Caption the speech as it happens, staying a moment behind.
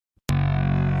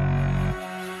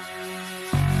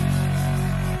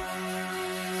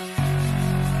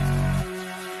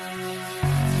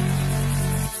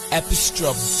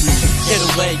Orchestra beat. Get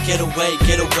away, get away,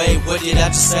 get away, what did I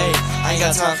just say? I ain't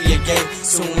got time for your game.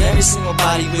 Soon every single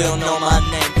body will know my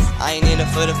name. I ain't in it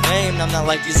for the fame, I'm not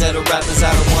like these other rappers, I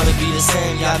don't wanna be the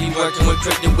same. Yeah, I be working with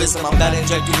cryptic wisdom, I'm about to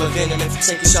inject you with venom. If you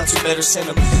take a shot, you better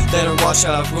send them. Better watch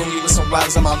out, room me with some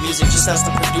rhymes on my music. Just ask the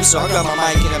producer, I got my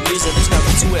mic and I'm music. There's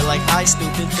nothing to it like hi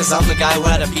stupid, cause I'm the guy who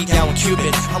had a beat down with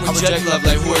Cupid. I'm with Jack Love,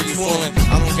 like who are you fooling?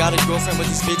 I don't got a girlfriend, but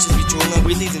these bitches be drooling.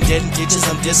 We leave them dead in ditches,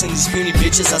 I'm dissing these puny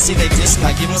bitches. I see they dissing,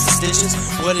 I give them the stitches.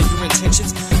 What are your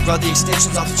intentions? Draw the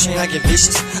extensions off the chain, I get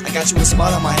vicious. I got you a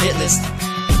spot on my hit list.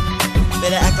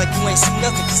 Better act like you ain't seen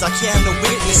nothing, cause I can't have no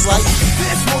witness. Like,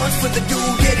 this one's for the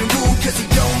dude getting rude, cause he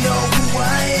don't know who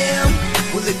I am.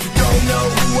 Well, if you don't know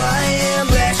who I am,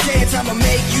 last chance I'ma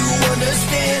make you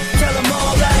understand. Tell them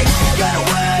all like, got